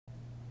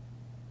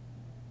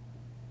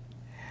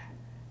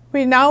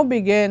We now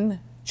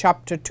begin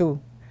Chapter 2.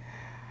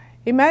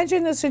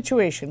 Imagine a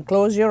situation,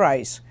 close your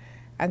eyes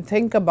and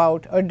think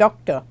about a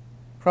doctor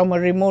from a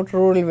remote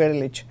rural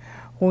village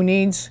who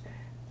needs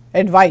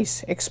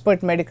advice,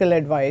 expert medical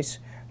advice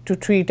to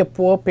treat a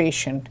poor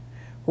patient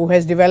who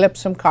has developed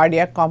some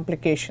cardiac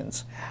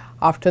complications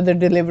after the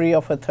delivery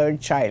of a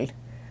third child.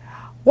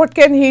 What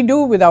can he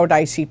do without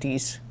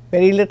ICTs?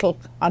 Very little,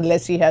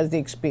 unless he has the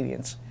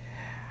experience.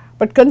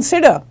 But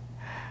consider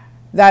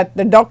that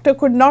the doctor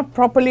could not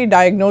properly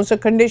diagnose a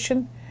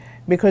condition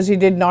because he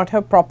did not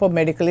have proper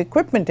medical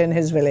equipment in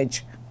his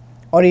village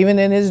or even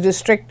in his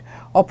district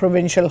or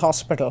provincial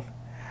hospital.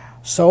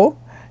 So,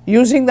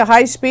 using the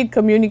high-speed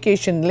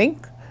communication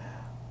link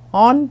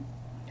on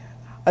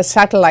a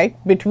satellite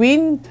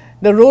between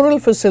the rural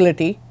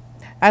facility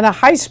and a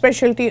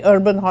high-specialty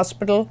urban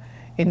hospital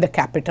in the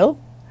capital,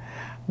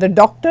 the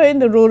doctor in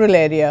the rural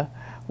area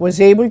was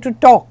able to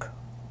talk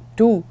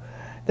to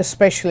the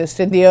specialist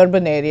in the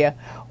urban area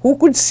who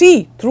could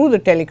see through the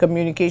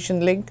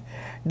telecommunication link,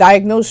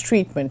 diagnose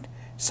treatment,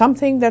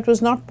 something that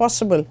was not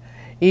possible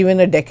even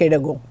a decade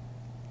ago.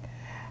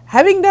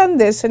 Having done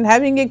this and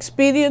having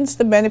experienced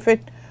the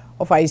benefit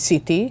of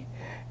ICT,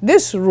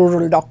 this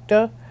rural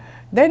doctor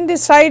then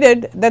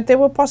decided that there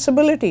were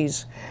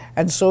possibilities,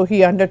 and so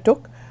he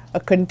undertook a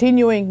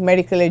continuing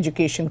medical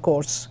education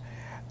course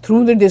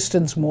through the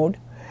distance mode,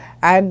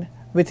 and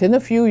within a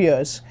few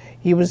years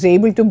he was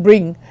able to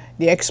bring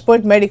the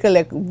expert medical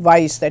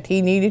advice that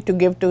he needed to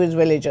give to his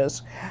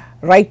villagers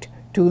right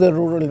to the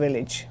rural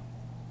village.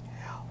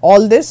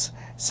 All this,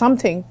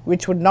 something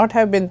which would not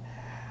have been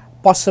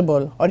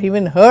possible or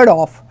even heard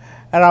of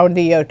around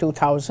the year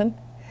 2000,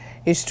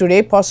 is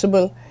today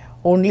possible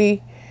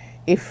only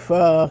if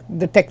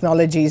the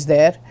technology is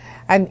there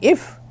and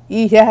if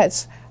he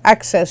has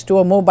access to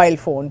a mobile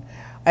phone.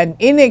 An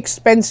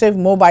inexpensive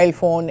mobile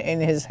phone in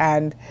his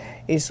hand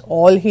is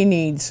all he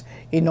needs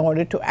in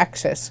order to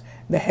access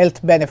the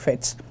health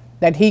benefits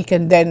that he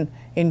can then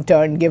in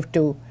turn give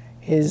to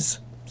his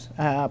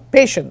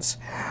patients.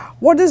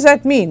 What does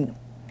that mean?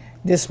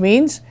 This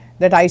means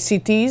that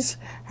ICTs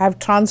have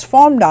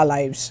transformed our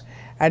lives,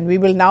 and we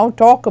will now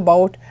talk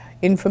about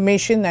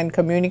information and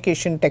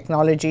communication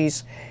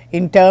technologies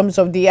in terms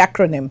of the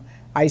acronym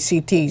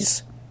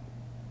ICTs.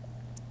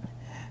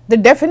 The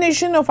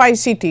definition of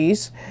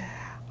ICTs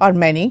are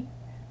many,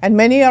 and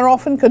many are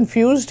often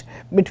confused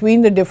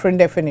between the different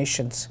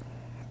definitions.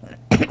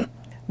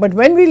 But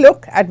when we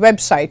look at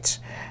websites,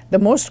 the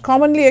most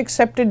commonly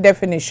accepted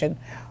definition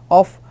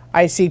of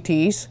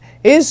ICTs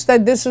is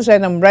that this is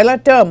an umbrella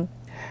term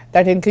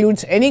that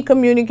includes any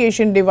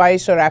communication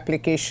device or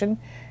application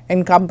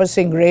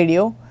encompassing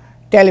radio,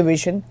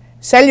 television,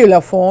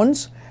 cellular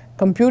phones,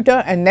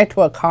 computer and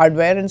network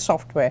hardware and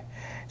software,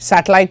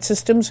 satellite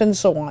systems and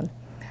so on,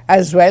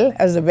 as well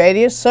as the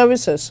various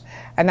services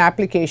and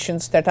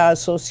applications that are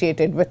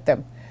associated with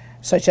them,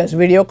 such as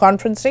video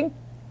conferencing,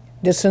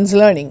 distance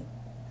learning.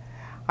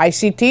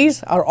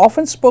 ICTs are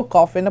often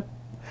spoken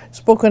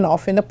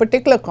of in a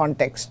particular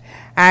context,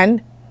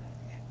 and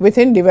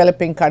within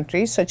developing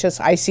countries such as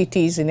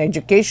ICTs in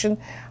education,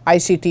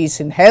 ICTs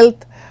in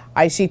health,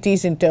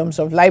 ICTs in terms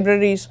of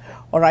libraries,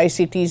 or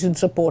ICTs in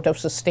support of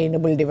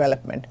sustainable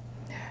development.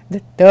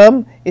 The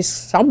term is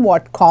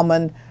somewhat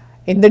common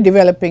in the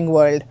developing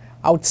world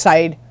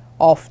outside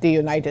of the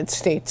United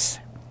States.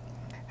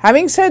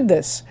 Having said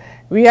this,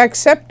 we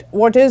accept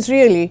what is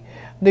really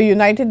the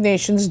United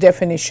Nations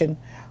definition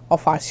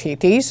of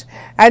ICTs,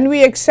 and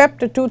we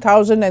accept a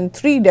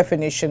 2003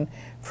 definition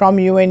from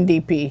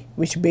UNDP,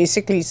 which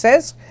basically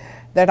says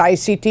that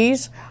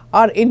ICTs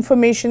are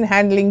information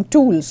handling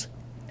tools,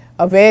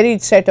 a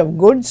varied set of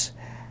goods,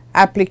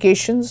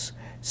 applications,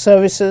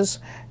 services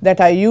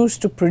that are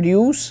used to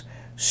produce,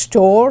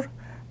 store,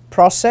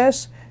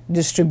 process,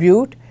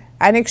 distribute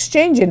and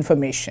exchange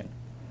information.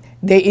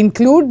 They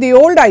include the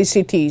old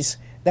ICTs,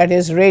 that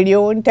is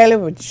radio and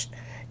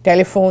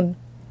telephone,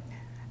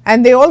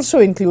 and they also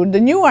include the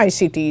new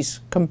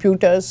ICTs,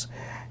 computers,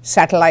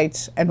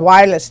 satellites and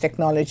wireless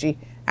technology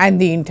and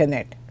the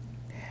internet.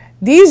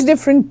 These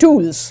different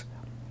tools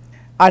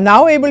are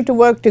now able to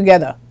work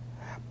together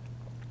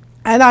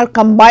and are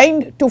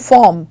combined to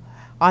form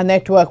our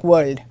network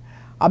world,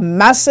 a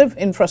massive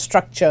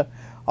infrastructure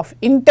of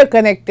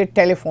interconnected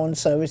telephone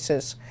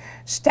services,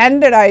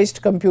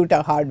 standardized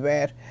computer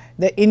hardware,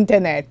 the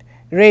internet,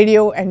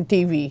 radio and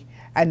TV,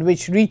 and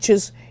which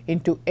reaches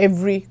into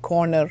every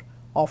corner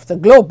of the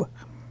globe.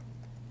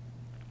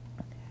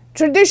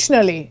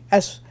 Traditionally,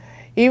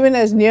 even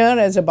as near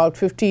as about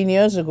 15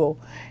 years ago,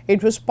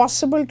 it was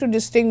possible to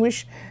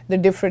distinguish the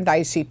different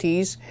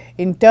ICTs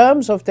in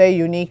terms of their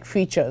unique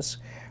features.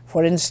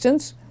 For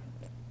instance,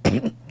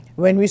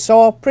 when we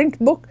saw a print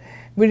book,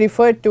 we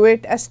referred to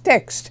it as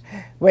text.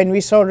 When we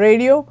saw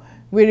radio,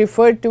 we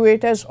referred to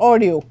it as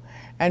audio.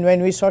 And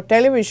when we saw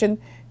television,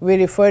 we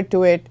referred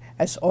to it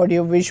as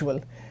audio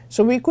visual.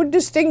 So we could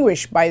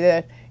distinguish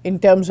in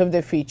terms of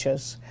their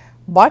features.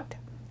 But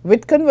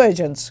with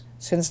convergence,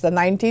 since the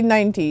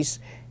 1990s,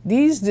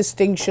 these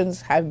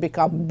distinctions have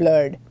become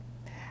blurred.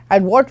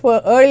 And what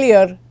were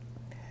earlier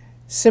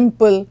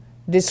simple,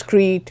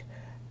 discrete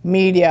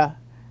media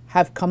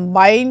have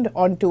combined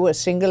onto a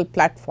single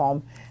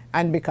platform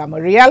and become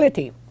a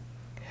reality.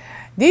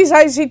 These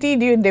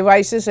ICT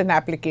devices and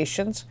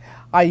applications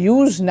are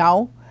used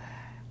now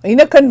in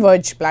a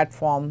converged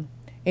platform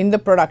in the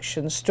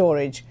production,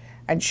 storage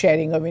and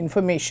sharing of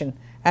information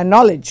and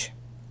knowledge.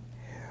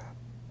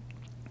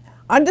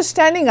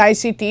 Understanding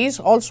ICTs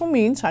also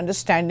means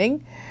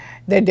understanding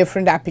their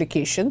different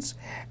applications,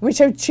 which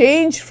have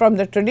changed from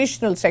the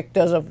traditional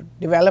sectors of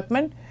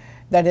development,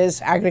 that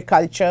is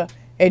agriculture,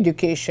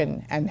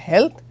 education and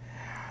health,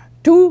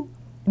 to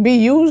be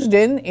used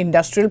in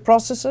industrial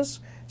processes,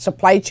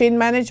 supply chain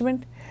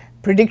management,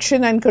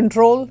 prediction and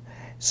control,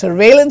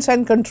 surveillance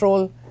and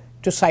control,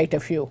 to cite a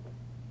few.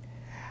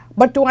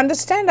 But to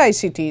understand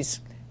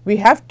ICTs, we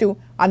have to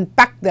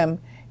unpack them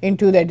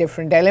into their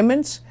different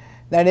elements,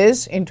 that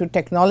is, into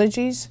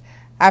technologies,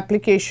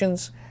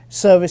 applications,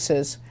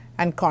 services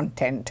and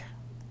content.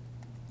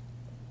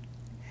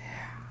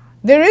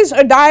 There is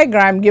a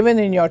diagram given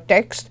in your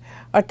text,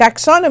 a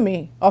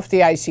taxonomy of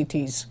the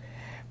ICTs,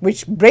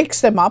 which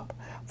breaks them up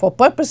for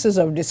purposes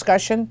of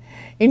discussion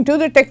into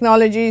the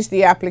technologies,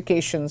 the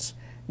applications,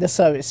 the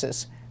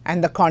services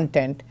and the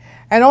content,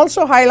 and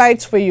also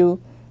highlights for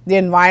you the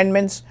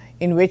environments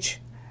in which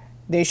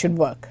they should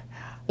work.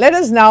 Let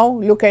us now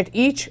look at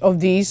each of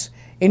these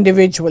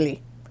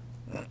individually.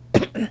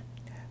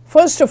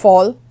 First of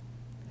all,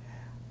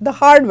 the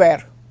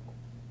hardware.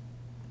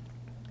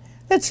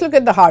 Let's look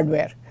at the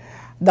hardware.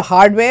 The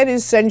hardware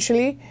is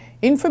essentially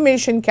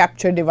information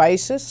capture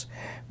devices,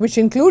 which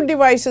include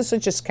devices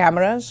such as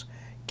cameras,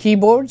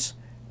 keyboards,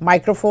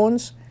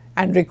 microphones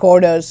and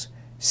recorders,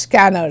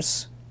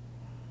 scanners,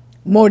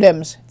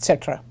 modems,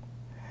 etc.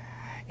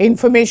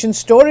 Information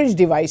storage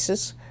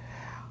devices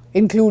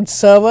include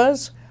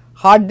servers,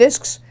 hard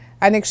disks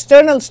and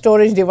external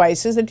storage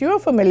devices that you are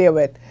familiar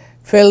with: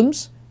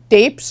 films,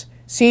 tapes,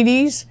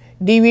 CDs,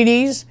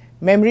 DVDs,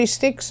 memory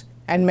sticks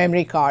and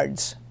memory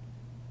cards.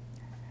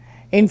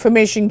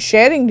 Information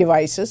sharing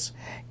devices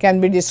can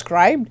be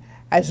described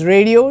as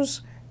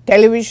radios,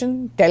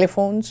 television,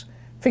 telephones,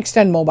 fixed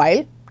and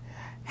mobile,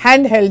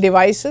 handheld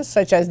devices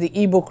such as the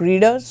e-book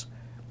readers,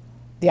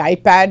 the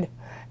iPad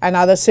and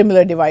other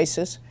similar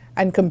devices,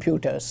 and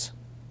computers.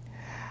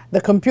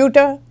 The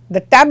computer,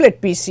 the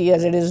tablet PC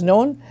as it is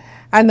known,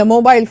 and the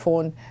mobile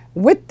phone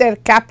with their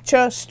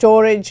capture,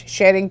 storage,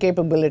 sharing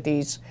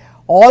capabilities,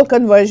 all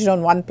converged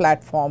on one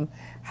platform,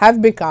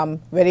 have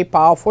become very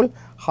powerful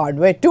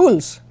hardware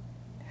tools.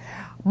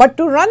 But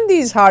to run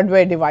these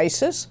hardware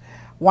devices,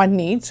 one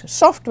needs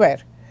software.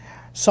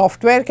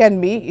 Software can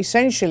be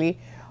essentially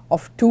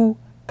of two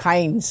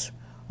kinds.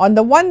 On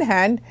the one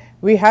hand,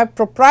 we have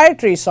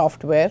proprietary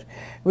software,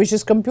 which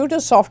is computer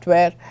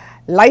software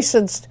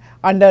licensed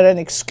under an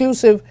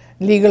exclusive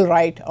legal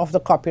right of the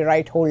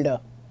copyright holder.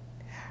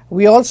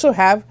 We also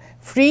have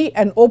free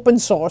and open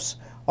source,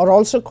 or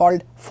also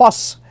called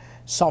FOSS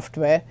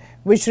software,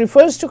 which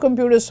refers to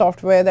computer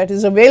software that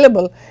is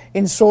available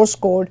in source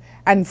code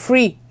and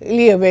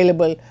freely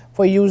available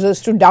for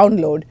users to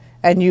download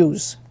and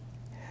use.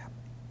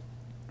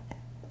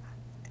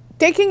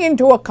 Taking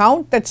into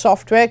account that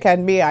software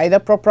can be either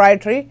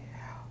proprietary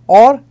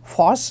or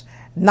FOSS,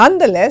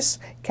 nonetheless,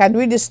 can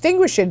we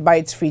distinguish it by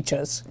its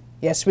features?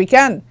 Yes, we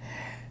can.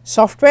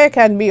 Software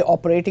can be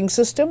operating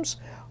systems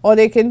or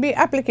they can be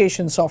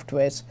application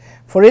softwares.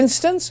 For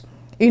instance,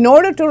 in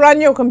order to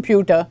run your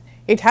computer,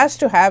 it has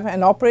to have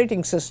an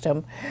operating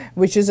system,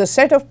 which is a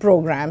set of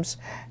programs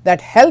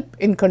that help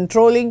in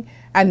controlling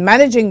and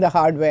managing the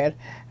hardware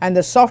and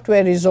the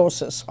software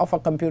resources of a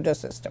computer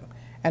system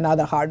and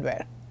other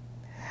hardware.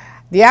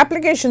 The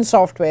application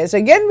softwares,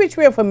 again which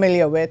we are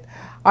familiar with,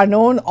 are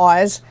known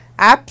as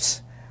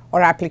apps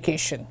or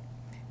application.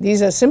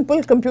 These are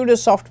simple computer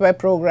software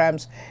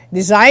programs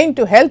designed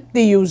to help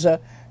the user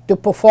to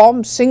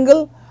perform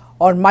single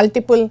or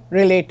multiple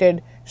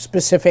related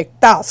specific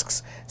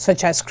tasks,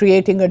 such as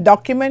creating a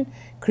document,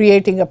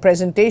 creating a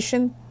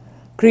presentation,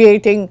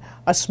 creating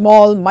a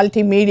small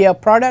multimedia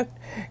product,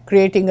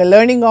 creating a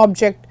learning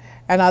object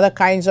and other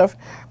kinds of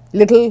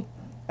little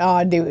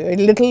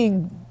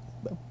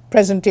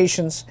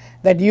presentations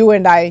that you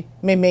and I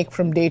may make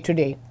from day to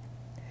day.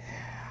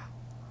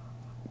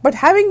 But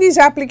having these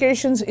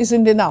applications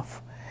isn't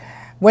enough.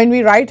 When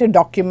we write a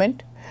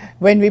document,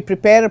 when we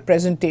prepare a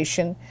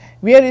presentation,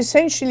 we are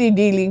essentially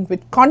dealing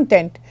with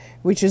content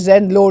which is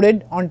then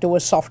loaded onto a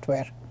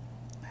software.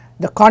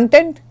 The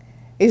content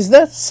is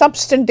the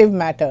substantive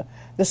matter,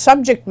 the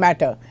subject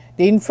matter,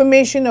 the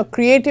information or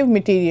creative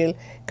material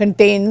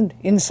contained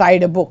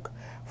inside a book.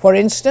 For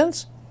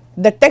instance,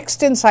 the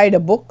text inside a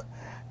book,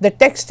 the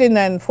text in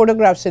and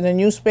photographs in a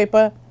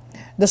newspaper,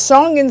 the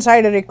song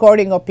inside a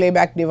recording or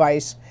playback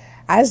device,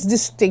 as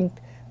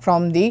distinct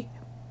from the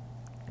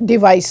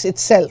device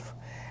itself.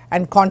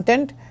 And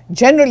content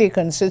generally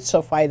consists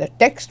of either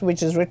text,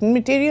 which is written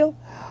material,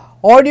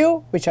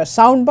 audio, which are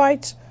sound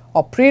bites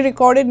or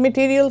pre-recorded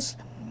materials,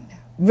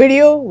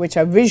 video, which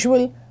are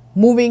visual,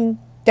 moving,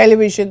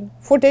 television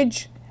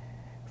footage,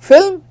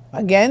 film,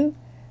 again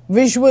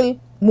visual,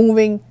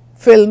 moving,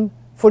 film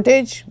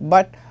footage,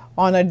 but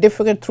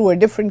through a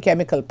different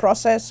chemical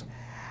process.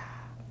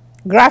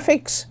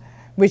 Graphics,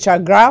 which are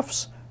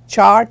graphs,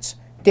 charts,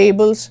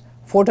 tables,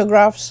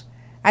 photographs,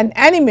 and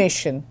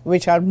animation,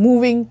 which are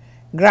moving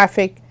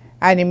graphic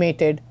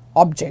animated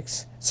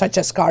objects such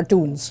as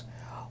cartoons.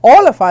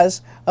 All of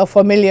us are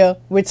familiar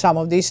with some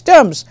of these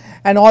terms,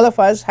 and all of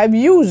us have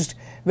used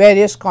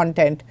various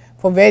content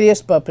for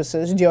various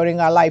purposes during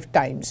our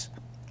lifetimes.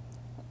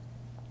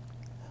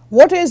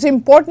 What is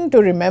important to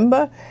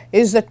remember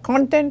is that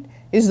content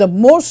is the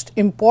most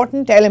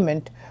important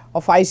element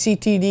of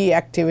ICTD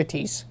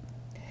activities.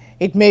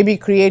 It may be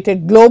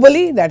created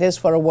globally, that is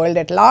for a world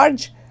at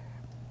large,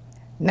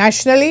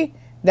 nationally,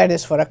 that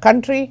is for a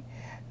country,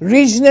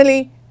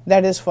 regionally,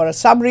 that is for a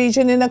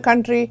sub-region in a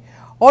country,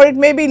 or it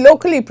may be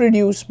locally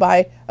produced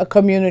by a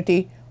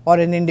community or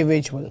an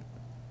individual.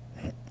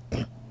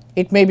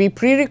 It may be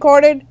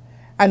pre-recorded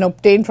and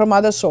obtained from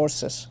other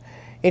sources.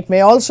 It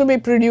may also be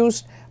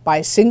produced by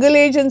a single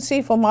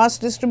agency for mass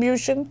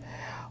distribution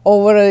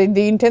over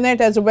the internet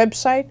as a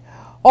website,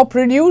 or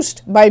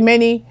produced by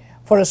many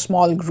for a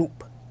small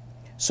group.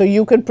 So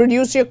you can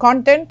produce your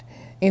content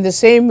in the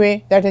same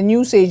way that a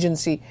news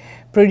agency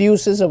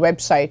produces a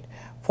website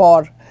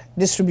for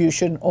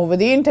distribution over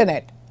the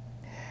internet.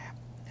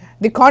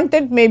 The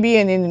content may be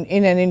in an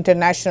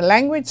international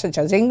language such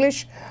as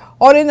English,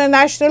 or in a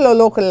national or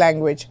local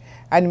language,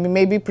 and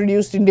may be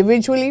produced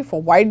individually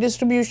for wide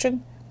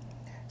distribution,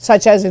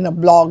 such as in a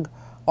blog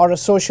or a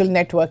social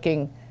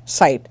networking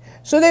site.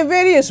 So there are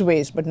various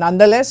ways, but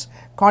nonetheless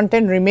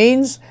content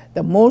remains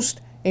the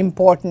most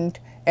important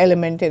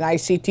element in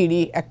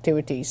ICTD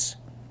activities.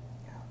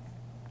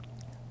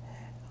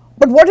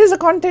 But what is the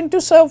content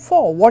to serve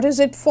for? What is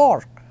it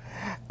for?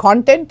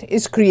 Content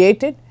is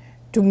created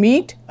to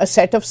meet a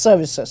set of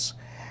services.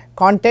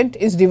 Content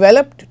is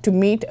developed to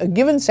meet a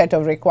given set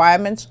of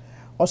requirements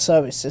or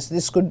services.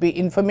 This could be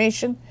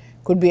information,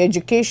 could be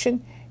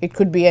education, it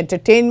could be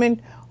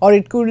entertainment, or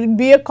it could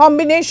be a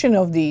combination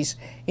of these.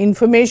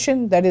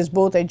 Information, that is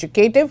both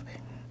educative,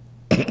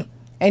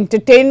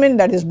 entertainment,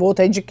 that is both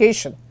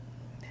education.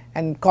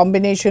 And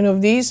combination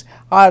of these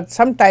are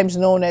sometimes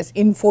known as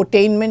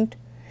infotainment,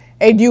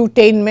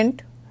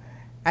 edutainment,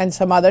 and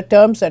some other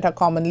terms that are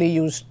commonly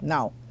used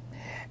now.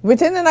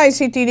 Within an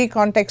ICTD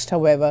context,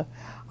 however,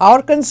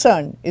 our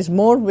concern is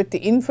more with the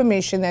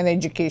information and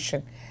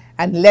education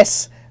and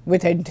less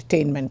with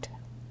entertainment.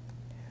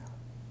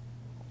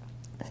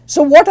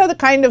 So what are the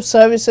kind of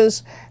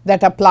services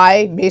that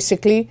apply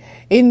basically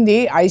in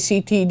the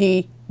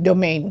ICTD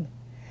domain?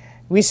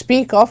 We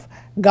speak of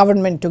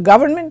government to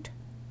government,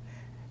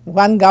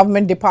 one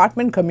government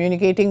department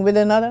communicating with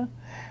another.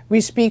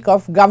 We speak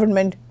of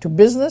government to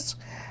business,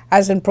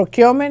 as in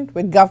procurement,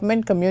 with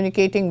government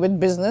communicating with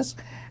business,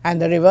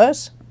 and the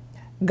reverse.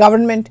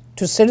 Government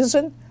to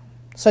citizen,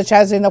 such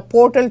as in a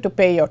portal to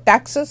pay your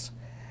taxes.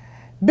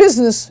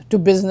 Business to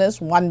business,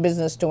 one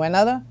business to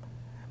another.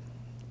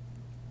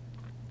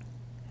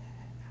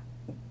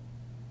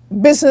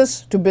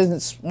 Business to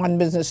business, one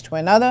business to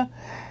another.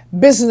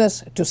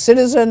 Business to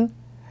citizen,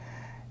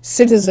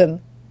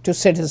 citizen to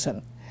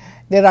citizen.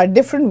 There are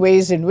different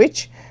ways in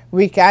which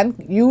we can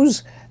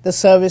use the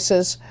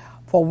services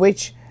for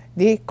which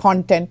the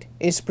content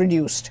is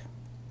produced.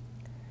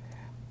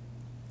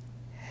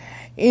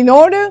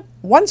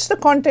 Once the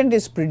content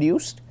is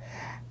produced,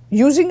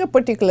 using a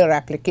particular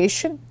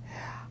application,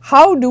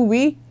 how do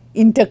we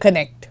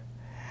interconnect?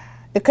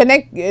 The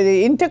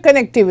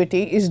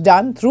interconnectivity is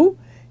done through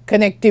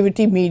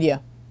connectivity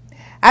media.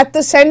 At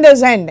the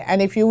sender's end,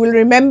 and if you will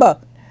remember,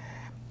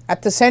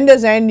 at the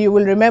sender's end, you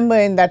will remember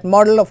in that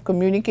model of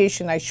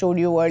communication I showed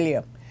you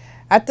earlier.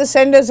 At the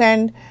sender's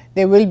end,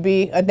 there will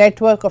be a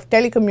network of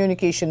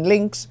telecommunication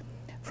links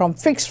from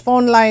fixed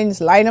phone lines,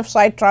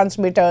 line-of-sight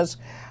transmitters,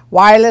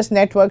 wireless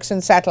networks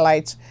and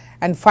satellites,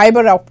 and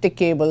fiber optic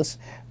cables,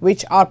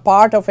 which are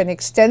part of an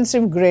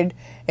extensive grid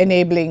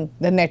enabling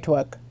the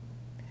network.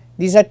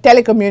 These are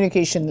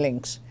telecommunication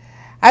links.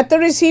 At the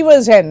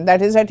receiver's end,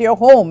 that is at your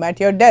home,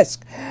 at your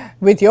desk,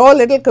 with your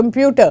little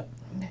computer,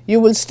 you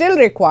will still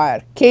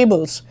require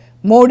cables,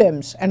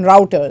 modems, and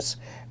routers,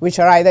 which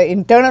are either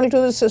internal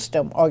to the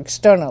system or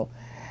external,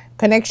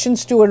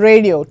 connections to a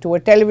radio, to a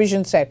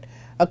television set,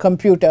 a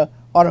computer,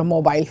 or a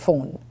mobile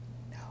phone.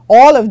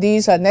 All of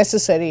these are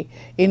necessary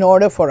in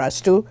order for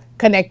us to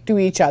connect to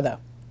each other.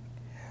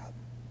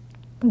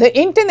 The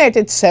internet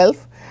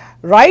itself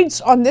rides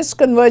on this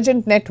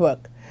convergent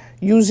network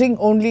using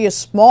only a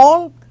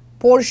small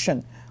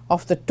portion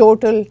of the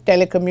total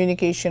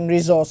telecommunication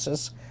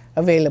resources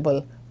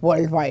available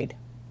worldwide.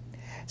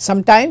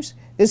 Sometimes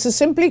this is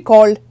simply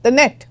called the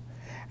net,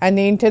 and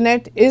the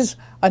internet is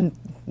a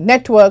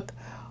network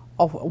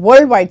of a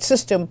worldwide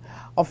system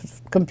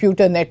of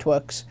computer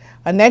networks,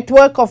 a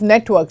network of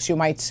networks, you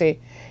might say,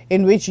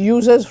 in which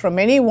users from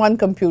any one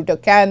computer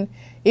can,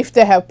 if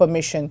they have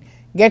permission,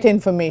 get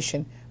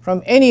information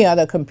from any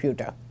other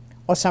computer,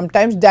 or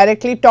sometimes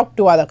directly talk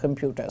to other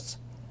computers.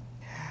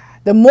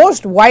 The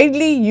most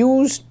widely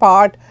used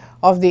part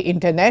of the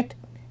internet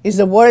is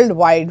the World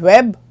Wide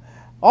Web,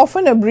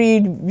 often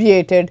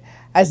abbreviated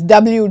as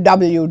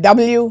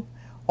www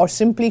or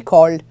simply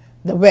called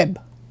the web.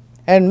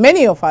 And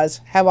many of us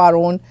have our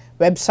own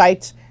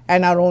websites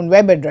and our own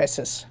web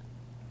addresses.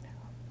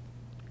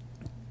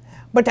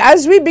 But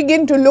as we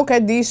begin to look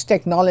at these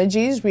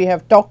technologies, we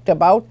have talked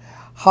about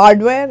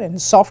hardware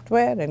and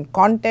software and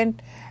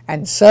content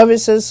and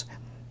services.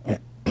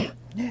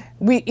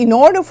 In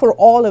order for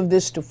all of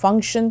this to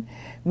function,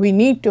 we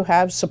need to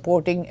have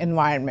supporting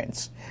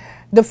environments.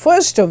 The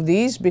first of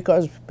these,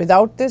 because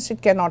without this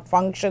it cannot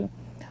function,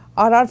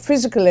 are our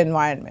physical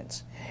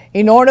environments.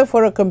 In order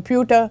for a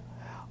computer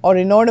or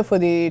in order for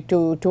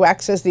to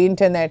access the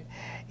internet,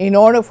 in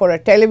order for a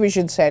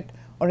television set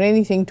or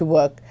anything to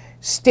work,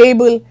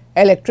 stable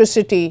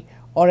electricity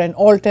or an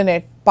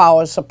alternate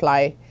power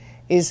supply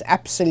is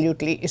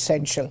absolutely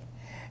essential.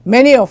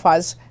 Many of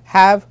us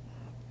have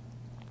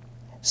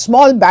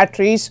small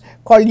batteries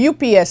called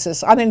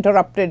UPSs,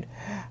 uninterrupted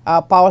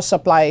power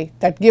supply,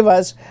 that give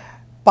us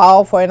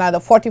power for another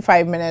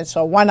 45 minutes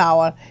or 1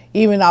 hour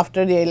even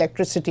after the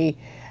electricity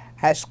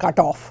has cut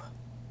off.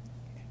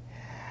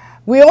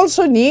 We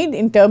also need,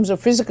 in terms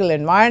of physical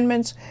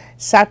environments,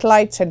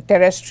 satellites and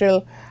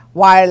terrestrial,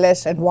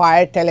 wireless and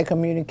wired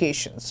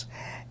telecommunications.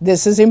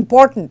 This is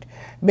important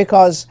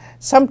because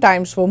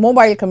sometimes for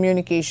mobile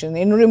communication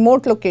in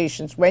remote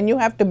locations, when you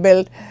have to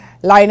build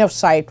line of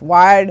sight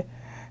wired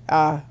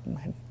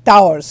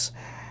towers,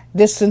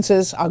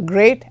 distances are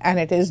great and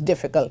it is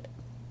difficult.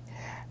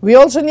 We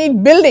also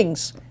need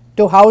buildings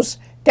to house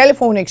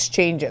telephone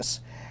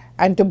exchanges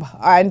and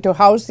to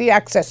house the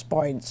access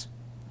points.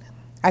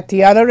 At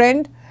the other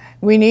end,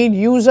 we need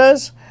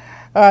users.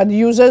 The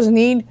users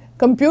need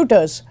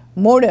computers,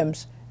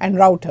 modems and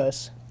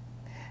routers.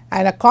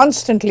 And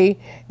constantly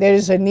there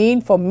is a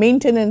need for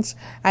maintenance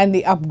and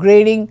the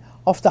upgrading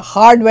of the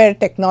hardware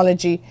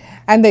technology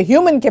and the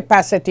human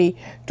capacity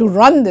to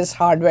run this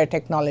hardware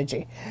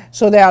technology.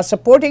 So there are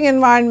supporting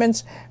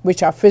environments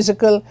which are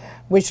physical,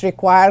 which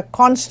require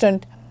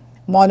constant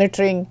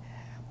monitoring,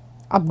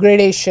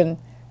 upgradation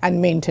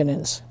and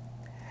maintenance.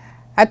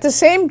 At the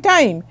same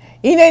time,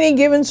 in any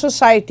given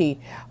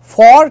society,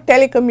 for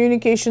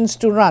telecommunications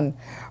to run,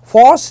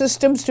 for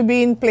systems to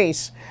be in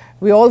place,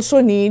 we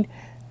also need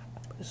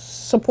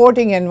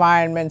supporting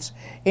environments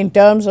in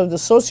terms of the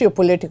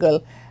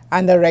socio-political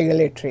and the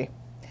regulatory.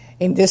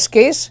 In this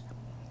case,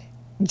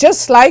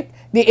 just like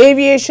the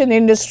aviation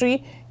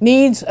industry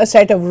needs a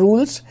set of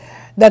rules,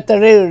 that the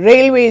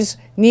railways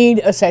need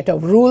a set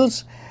of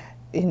rules,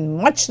 in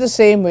much the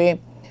same way,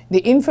 the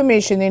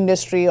information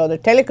industry or the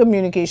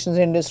telecommunications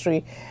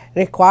industry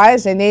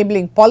requires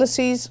enabling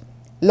policies,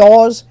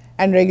 laws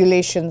and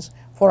regulations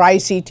for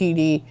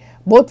ICTD,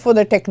 both for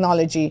the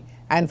technology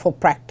and for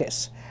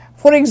practice.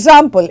 For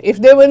example,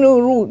 if there were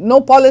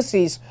no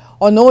policies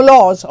or no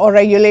laws or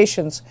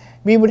regulations,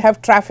 we would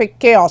have traffic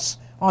chaos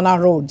on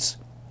our roads.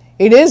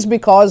 It is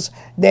because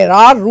there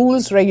are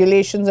rules,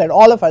 regulations that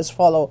all of us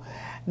follow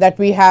that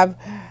we have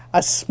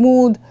a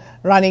smooth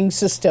running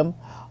system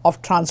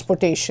of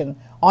transportation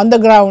on the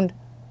ground,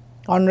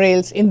 on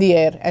rails, in the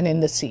air and in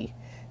the sea.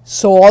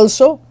 So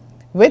also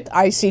with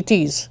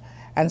ICTs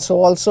and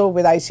so also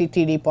with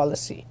ICTD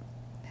policy.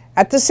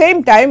 At the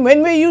same time,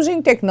 when we are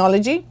using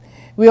technology,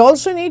 we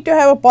also need to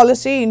have a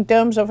policy in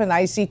terms of an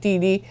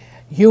ICTD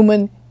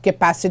human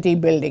capacity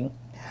building.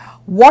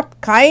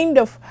 What kind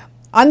of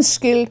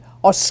unskilled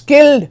or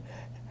skilled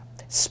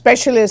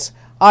specialists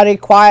are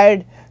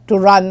required to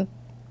run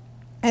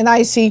an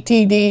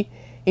ICTD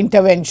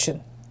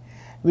intervention?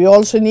 We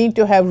also need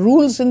to have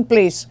rules in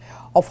place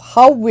of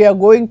how we are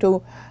going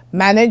to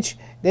manage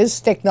this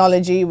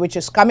technology which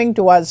is coming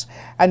to us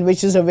and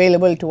which is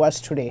available to us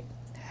today.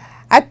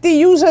 At the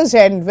user's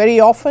end, very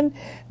often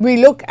we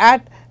look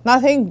at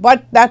nothing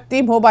but that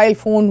the mobile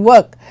phone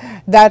work,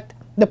 that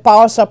the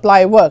power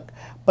supply work.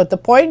 But the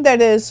point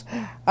that is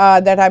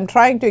that I am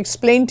trying to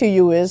explain to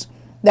you is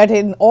that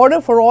in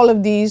order for all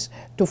of these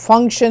to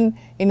function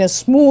in a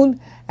smooth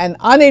and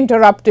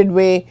uninterrupted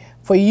way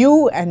for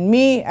you and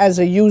me as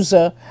a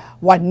user,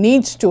 one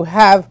needs to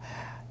have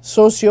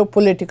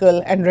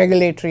socio-political and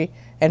regulatory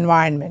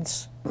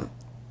environments.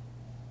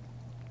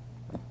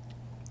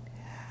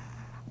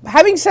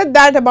 Having said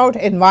that about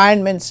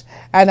environments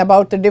and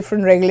about the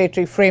different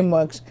regulatory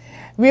frameworks,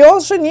 we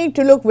also need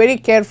to look very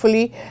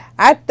carefully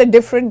at the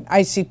different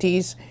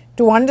ICTs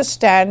to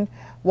understand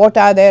what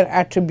are their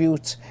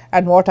attributes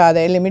and what are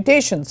their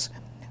limitations.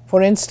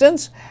 For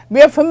instance,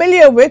 we are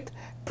familiar with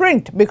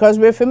print because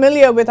we are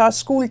familiar with our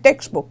school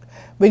textbook,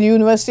 with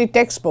university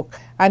textbook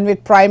and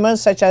with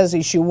primers such as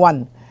issue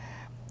 1.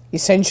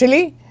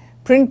 Essentially,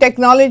 print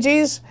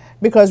technologies,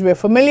 because we are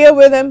familiar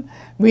with them,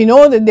 we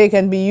know that they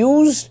can be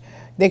used,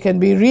 they can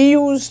be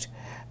reused,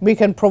 we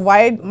can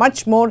provide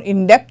much more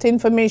in-depth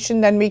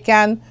information than we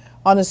can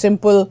on a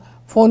simple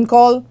phone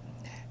call.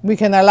 We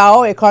can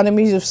allow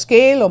economies of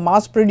scale or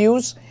mass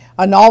produce.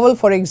 A novel,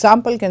 for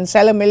example, can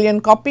sell 1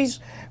 million copies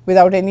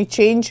without any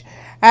change,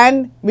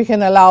 and we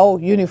can allow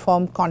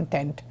uniform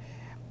content.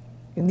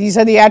 These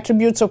are the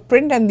attributes of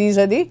print and these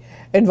are the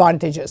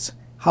advantages.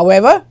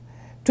 However,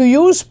 to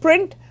use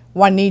print,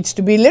 one needs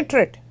to be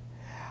literate.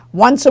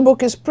 Once a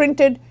book is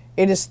printed,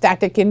 it is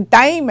static in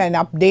time and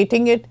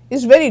updating it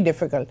is very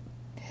difficult.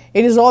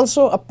 It is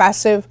also a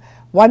passive,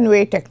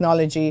 one-way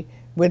technology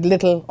with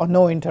little or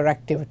no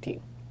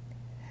interactivity.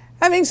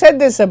 Having said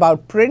this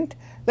about print,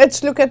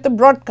 let's look at the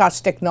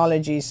broadcast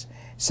technologies.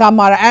 Some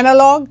are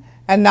analog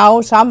and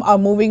now some are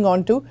moving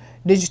on to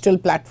digital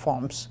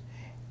platforms.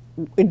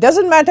 It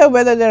doesn't matter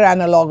whether they're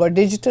analog or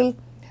digital,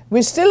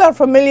 we still are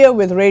familiar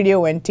with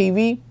radio and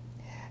TV.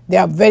 They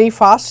are very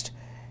fast,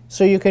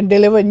 so you can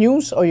deliver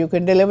news or you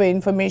can deliver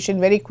information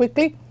very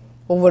quickly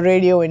over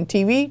radio and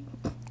TV.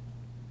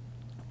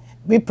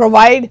 We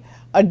provide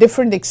a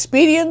different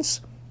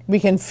experience. We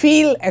can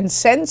feel and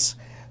sense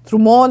through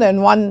more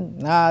than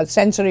one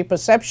sensory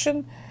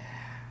perception.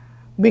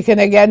 We can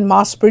again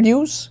mass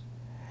produce,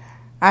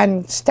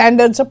 and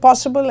standards are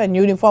possible and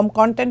uniform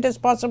content is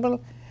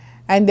possible,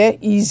 and they're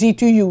easy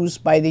to use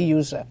by the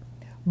user.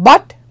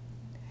 But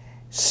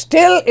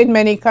still in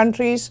many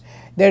countries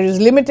there is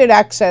limited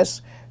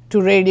access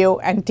to radio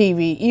and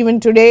TV. Even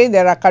today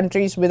there are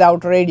countries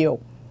without radio.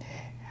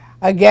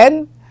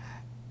 Again,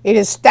 it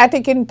is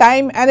static in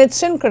time and it's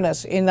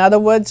synchronous. In other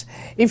words,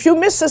 if you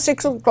miss the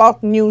 6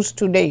 o'clock news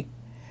today,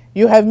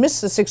 you have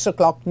missed the 6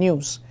 o'clock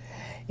news.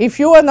 If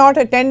you are not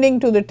attending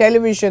to the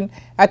television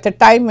at the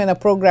time when a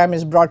program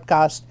is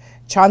broadcast,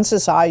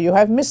 chances are you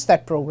have missed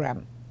that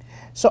program.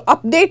 So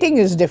updating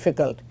is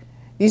difficult.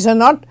 These are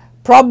not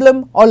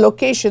problem or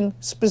location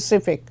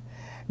specific.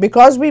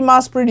 Because we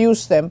mass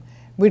produce them,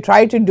 we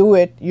try to do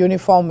it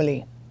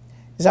uniformly.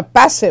 It's a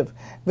passive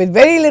with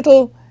very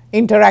little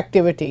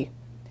interactivity.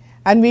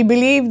 And we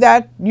believe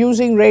that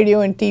using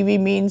radio and TV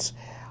means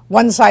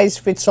one size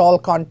fits all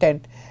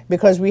content,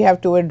 because we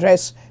have to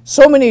address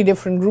so many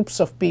different groups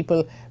of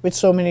people with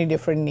so many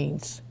different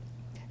needs.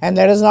 And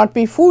let us not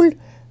be fooled,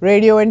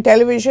 radio and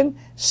television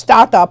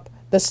startup,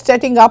 the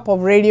setting up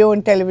of radio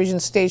and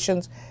television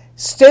stations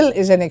still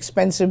is an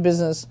expensive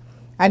business,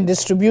 and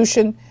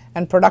distribution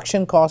and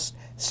production costs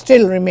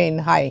still remain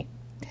high.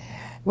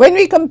 When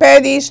we compare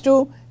these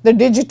to the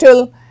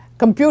digital,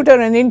 computer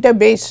and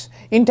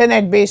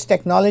internet-based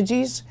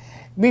technologies,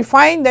 we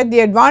find that the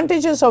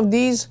advantages of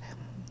these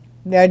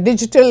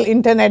digital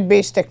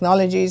internet-based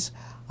technologies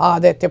are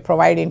that they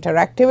provide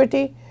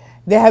interactivity,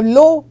 they have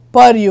low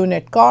per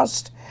unit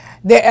cost,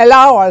 they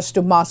allow us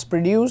to mass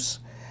produce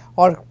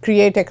or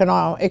create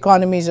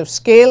economies of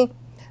scale.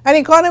 An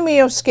economy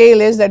of scale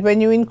is that when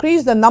you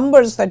increase the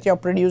numbers that you're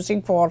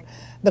producing for,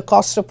 the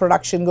cost of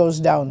production goes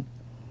down.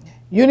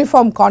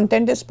 Uniform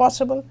content is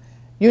possible,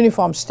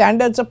 uniform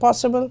standards are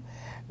possible,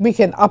 we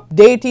can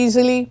update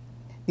easily,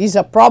 these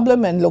are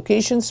problem and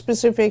location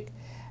specific,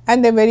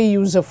 and they're very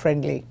user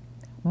friendly.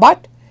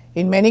 But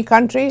in many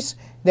countries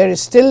there is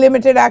still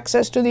limited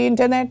access to the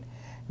internet,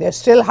 there are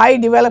still high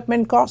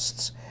development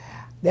costs,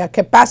 there are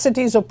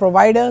capacities of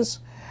providers,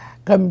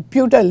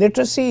 computer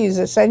literacy is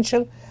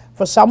essential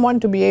for someone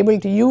to be able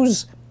to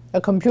use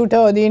a computer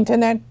or the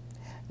internet.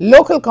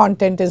 Local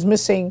content is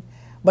missing,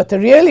 but the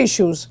real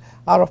issues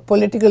are of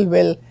political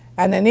will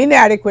and an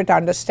inadequate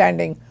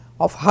understanding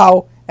of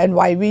how and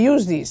why we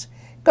use these.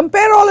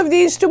 Compare all of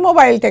these to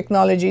mobile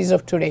technologies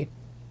of today.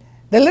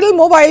 The little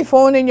mobile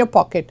phone in your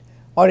pocket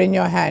or in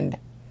your hand.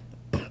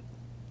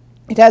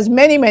 It has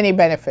many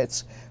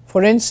benefits.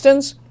 For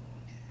instance,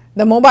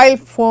 the mobile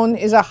phone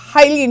is a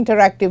highly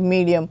interactive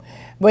medium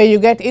where you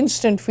get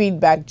instant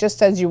feedback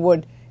just as you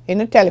would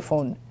in a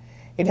telephone.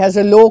 It has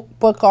a low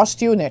per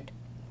cost unit.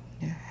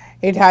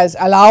 It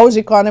allows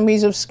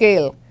economies of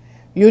scale.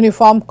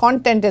 Uniform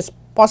content is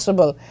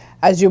possible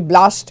as you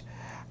blast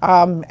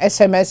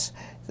SMS,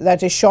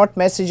 that is short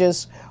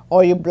messages,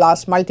 or you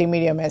blast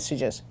multimedia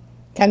messages.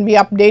 Can be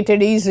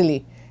updated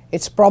easily.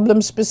 It's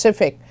problem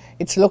specific.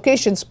 It's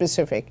location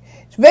specific.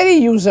 It's very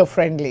user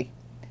friendly.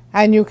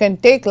 And you can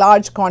take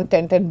large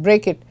content and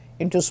break it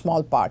into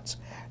small parts.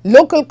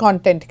 Local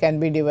content can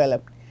be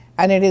developed,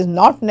 and it is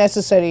not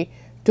necessary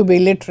to be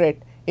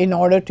literate in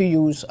order to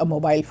use a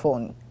mobile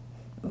phone.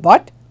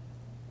 But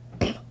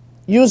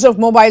use of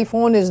mobile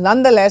phone is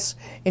nonetheless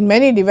in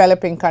many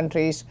developing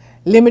countries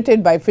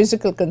limited by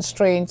physical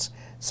constraints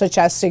such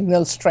as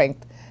signal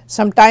strength.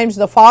 Sometimes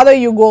the farther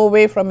you go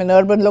away from an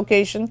urban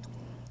location,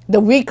 the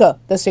weaker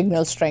the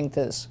signal strength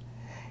is.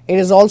 It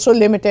is also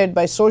limited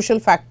by social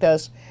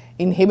factors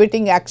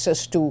inhibiting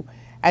access to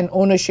and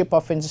ownership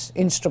of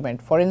instrument.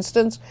 For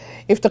instance,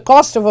 if the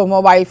cost of a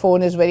mobile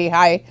phone is very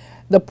high,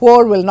 the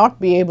poor will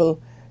not be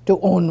able to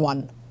own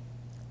one.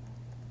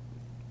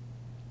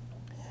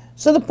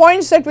 So the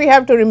points that we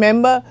have to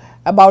remember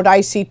about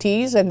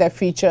ICTs and their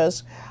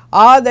features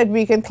are that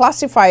we can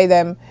classify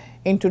them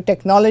into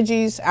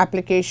technologies,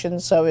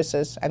 applications,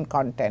 services and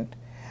content.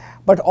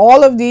 But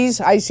all of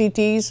these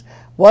ICTs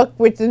work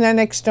within an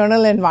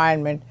external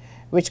environment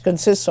which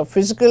consists of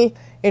physical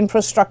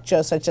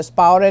infrastructure such as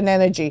power and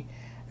energy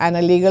and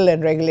a legal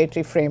and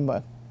regulatory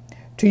framework.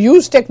 To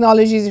use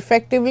technologies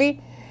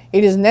effectively,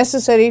 it is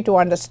necessary to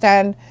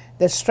understand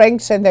their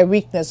strengths and their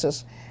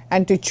weaknesses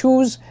and to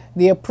choose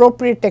the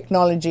appropriate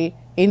technology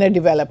in a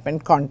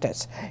development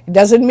context. It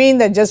doesn't mean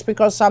that just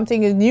because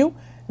something is new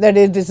that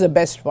it is the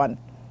best one.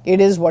 It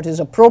is what is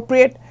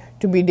appropriate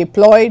to be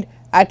deployed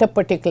at a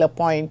particular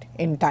point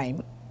in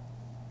time.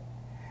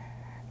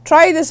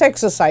 Try this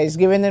exercise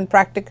given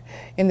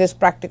in this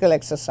practical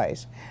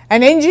exercise.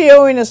 An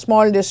NGO in a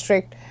small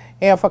district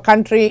of a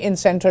country in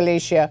Central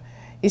Asia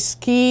is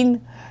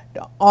keen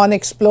on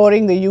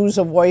exploring the use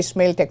of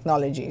voicemail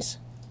technologies.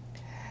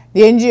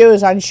 The NGO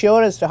is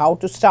unsure as to how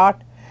to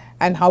start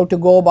and how to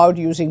go about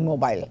using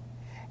mobile.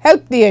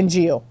 Help the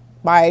NGO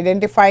by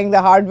identifying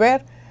the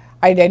hardware,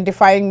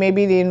 identifying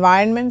maybe the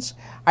environments,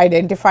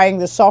 identifying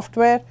the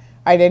software,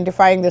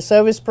 identifying the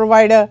service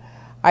provider,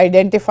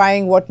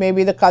 identifying what may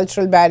be the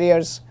cultural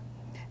barriers,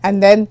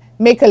 and then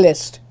make a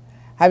list.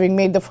 Having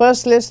made the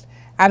first list,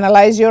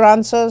 analyze your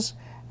answers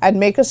and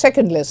make a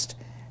second list,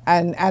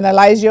 and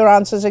analyze your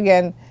answers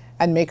again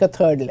and make a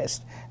third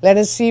list. Let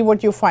us see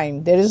what you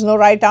find. There is no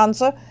right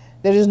answer,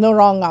 there is no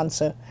wrong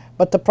answer,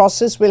 but the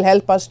process will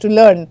help us to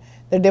learn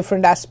the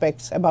different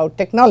aspects about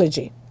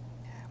technology.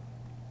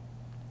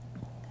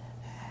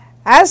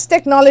 As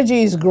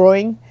technology is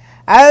growing,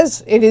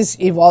 as it is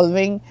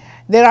evolving,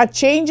 there are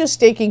changes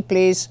taking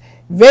place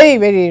very,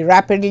 very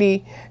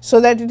rapidly,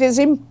 so that it is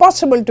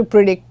impossible to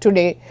predict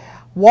today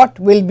what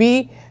will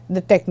be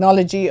the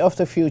technology of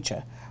the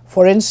future.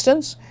 For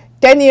instance,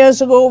 10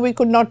 years ago we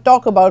could not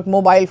talk about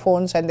mobile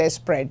phones and their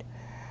spread.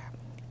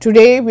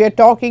 Today we are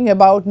talking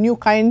about new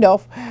kind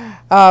of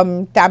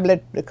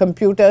tablet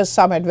computers,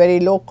 some at very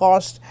low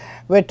cost.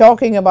 We are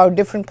talking about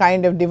different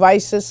kind of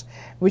devices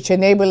which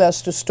enable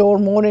us to store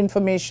more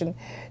information.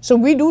 So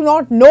we do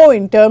not know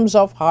in terms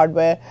of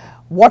hardware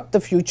what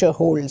the future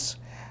holds.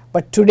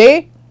 But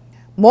today,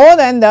 more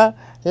than the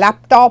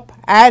laptop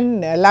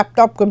and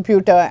laptop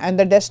computer and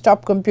the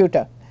desktop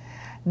computer,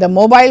 the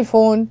mobile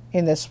phone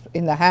in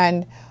the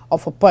hand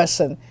of a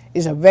person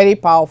is a very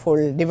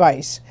powerful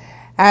device.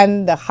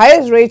 And the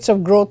highest rates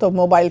of growth of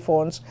mobile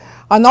phones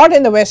are not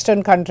in the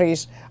Western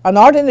countries, are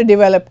not in the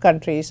developed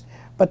countries,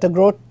 but the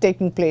growth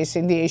taking place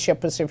in the Asia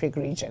Pacific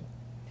region.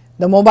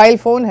 The mobile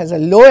phone has a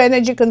low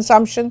energy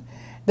consumption,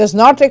 does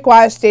not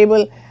require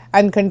stable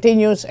and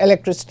continuous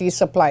electricity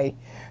supply.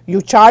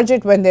 You charge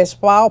it when there is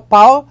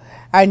power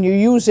and you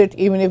use it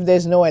even if there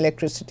is no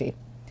electricity.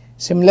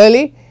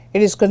 Similarly,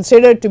 it is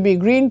considered to be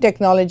green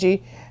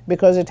technology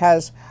because it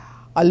has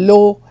a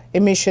low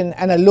emission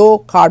and a low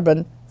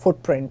carbon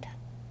footprint.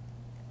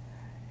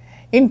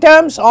 In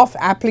terms of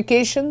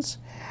applications,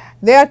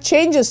 there are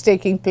changes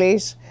taking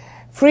place.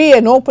 Free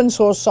and open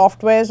source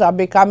softwares are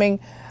becoming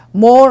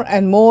more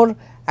and more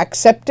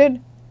accepted.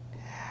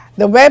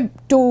 The Web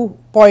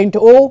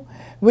 2.0,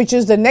 which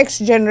is the next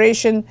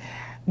generation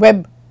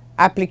web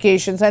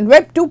applications, and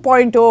Web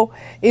 2.0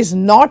 is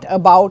not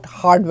about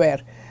hardware.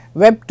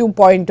 Web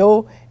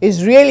 2.0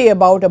 is really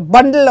about a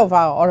bundle of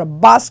or a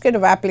basket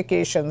of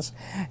applications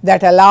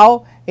that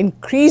allow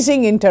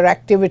increasing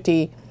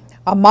interactivity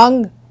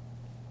among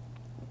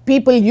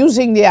people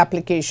using the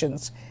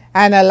applications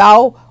and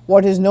allow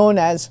what is known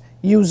as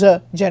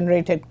user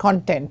generated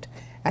content,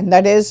 and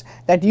that is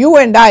that you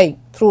and I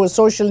through a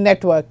social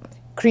network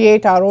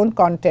create our own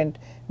content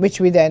which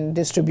we then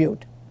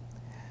distribute.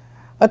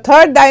 A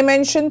third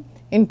dimension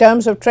in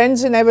terms of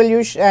trends in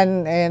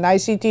evolution and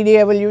ICT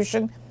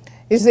evolution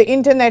is the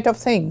Internet of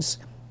Things.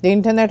 The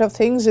Internet of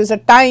Things is a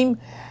time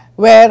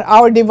where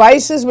our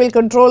devices will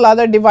control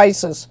other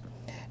devices,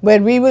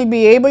 where we will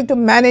be able to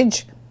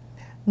manage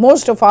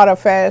most of our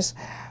affairs,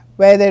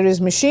 where there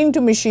is machine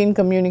to machine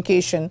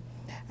communication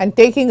and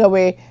taking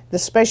away the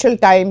special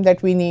time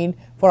that we need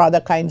for other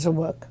kinds of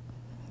work.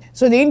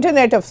 So the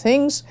Internet of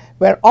Things,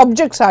 where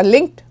objects are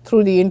linked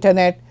through the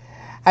internet,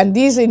 and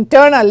these in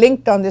turn are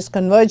linked on this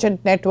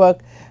convergent network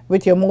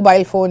with your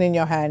mobile phone in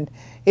your hand,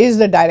 is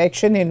the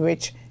direction in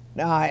which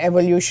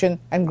evolution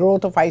and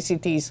growth of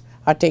ICTs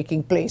are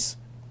taking place.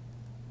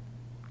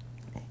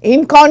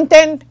 In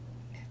content,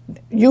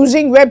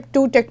 using Web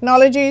 2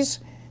 technologies,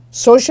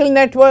 social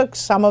networks,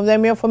 some of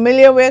them you are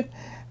familiar with,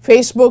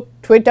 Facebook,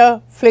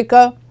 Twitter,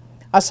 Flickr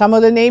are some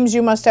of the names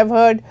you must have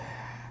heard,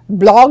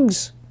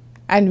 blogs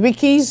and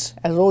wikis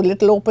as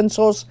little open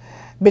source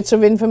bits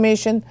of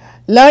information,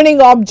 learning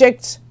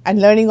objects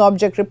and learning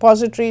object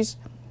repositories,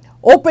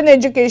 open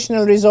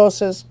educational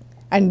resources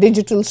and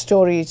digital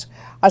stories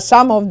are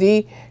some of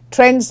the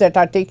trends that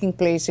are taking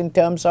place in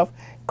terms of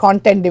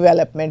content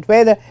development,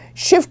 where the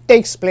shift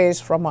takes place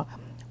from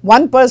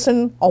one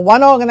person or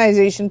one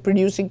organization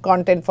producing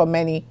content for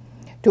many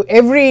to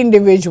every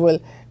individual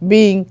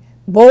being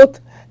both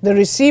the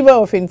receiver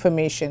of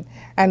information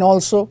and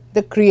also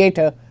the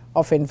creator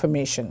of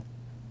information.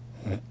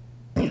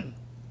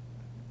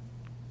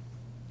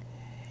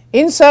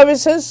 In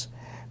services,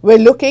 we are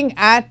looking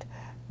at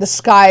the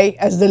sky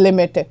as the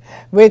limit,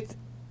 with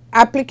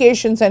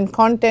applications and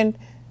content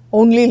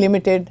only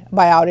limited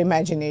by our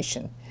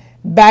imagination.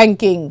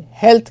 Banking,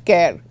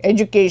 healthcare,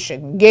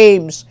 education,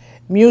 games,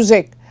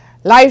 music,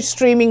 live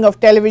streaming of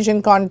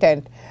television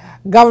content,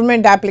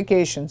 government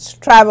applications,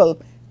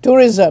 travel,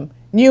 tourism,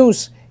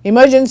 news,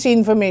 emergency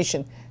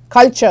information,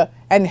 culture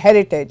and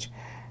heritage,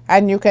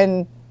 and you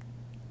can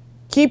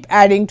keep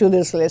adding to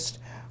this list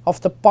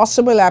of the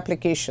possible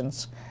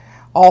applications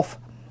of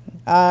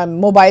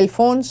mobile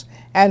phones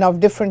and of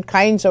different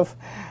kinds of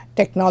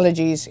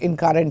technologies in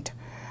current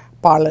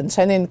parlance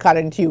and in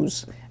current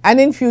use and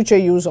in future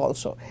use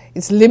also.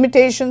 Its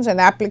limitations and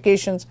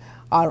applications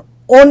are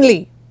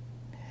only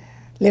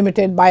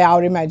limited by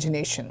our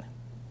imagination.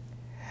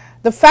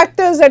 The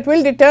factors that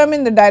will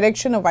determine the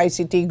direction of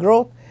ICT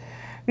growth,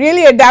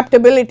 really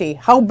adaptability,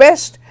 how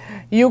best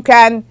you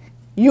can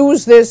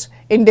use this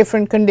in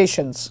different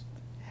conditions.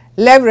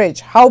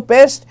 Leverage, how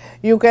best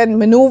you can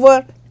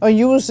maneuver or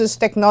use this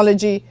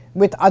technology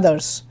with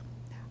others.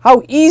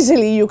 How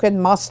easily you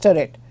can master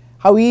it,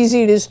 how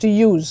easy it is to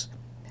use.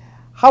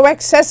 How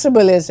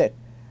accessible is it?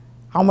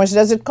 How much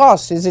does it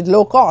cost? Is it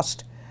low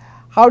cost?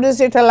 How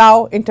does it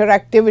allow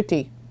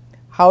interactivity?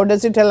 How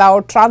does it allow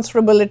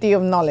transferability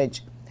of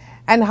knowledge?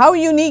 And how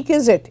unique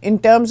is it in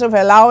terms of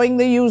allowing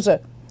the user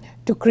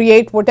to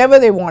create whatever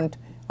they want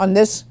on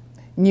this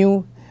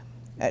new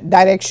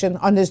direction,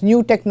 on this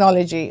new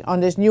technology, on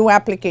this new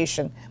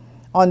application,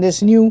 on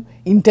this new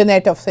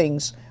Internet of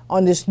Things,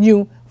 on this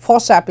new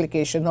FOSS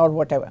application or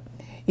whatever.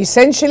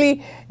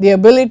 Essentially, the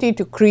ability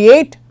to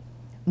create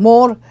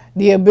more,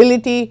 the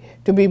ability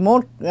to be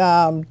more,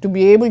 to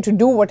be able to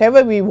do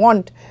whatever we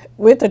want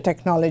with the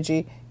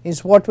technology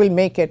is what will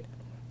make it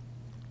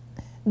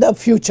the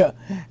future,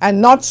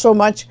 and not so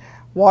much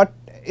what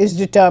is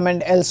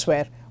determined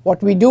elsewhere.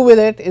 What we do with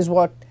it is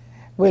what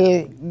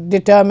will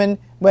determine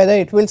whether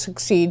it will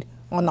succeed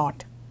or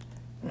not.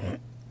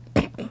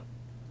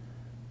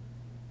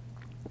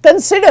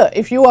 Consider,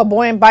 if you are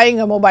buying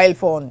a mobile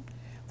phone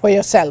for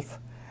yourself,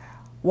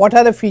 what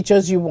are the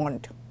features you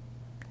want.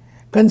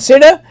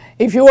 Consider,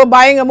 if you are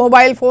buying a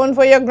mobile phone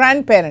for your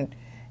grandparent,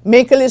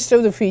 make a list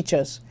of the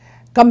features.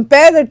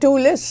 Compare the two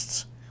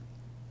lists.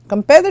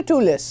 Compare the two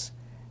lists,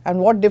 and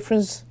what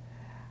difference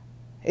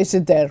is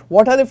it there?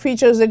 What are the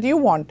features that you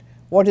want?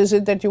 What is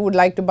it that you would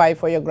like to buy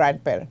for your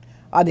grandparent?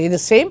 Are they the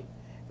same?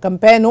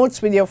 Compare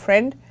notes with your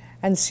friend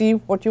and see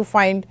what you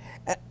find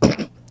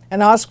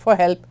and ask for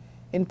help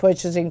in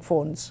purchasing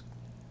phones.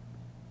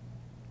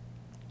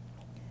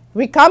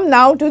 We come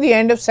now to the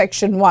end of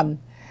section 1.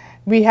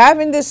 We have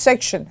in this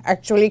section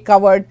actually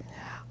covered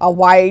a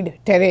wide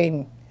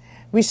terrain.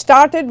 We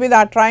started with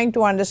our trying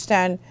to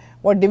understand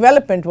what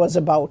development was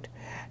about.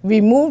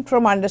 We moved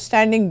from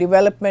understanding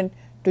development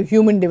to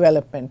human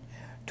development,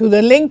 to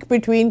the link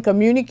between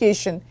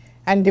communication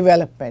and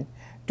development,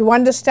 to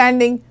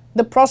understanding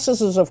the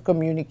processes of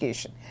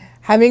communication.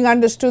 Having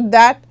understood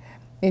that,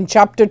 in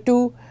chapter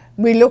 2,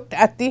 we looked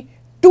at the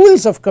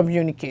tools of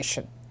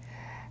communication.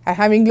 And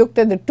having looked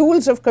at the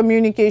tools of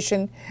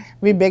communication,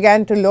 we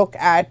began to look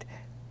at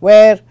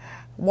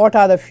what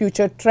are the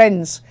future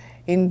trends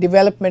in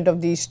development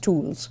of these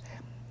tools.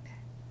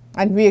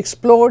 And we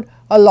explored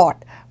a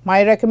lot.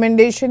 My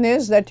recommendation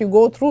is that you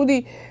go through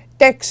the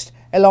text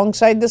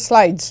alongside the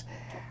slides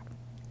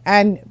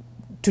and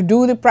to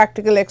do the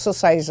practical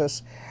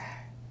exercises,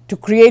 to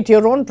create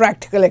your own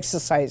practical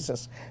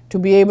exercises, to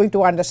be able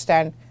to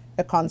understand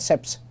the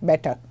concepts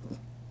better.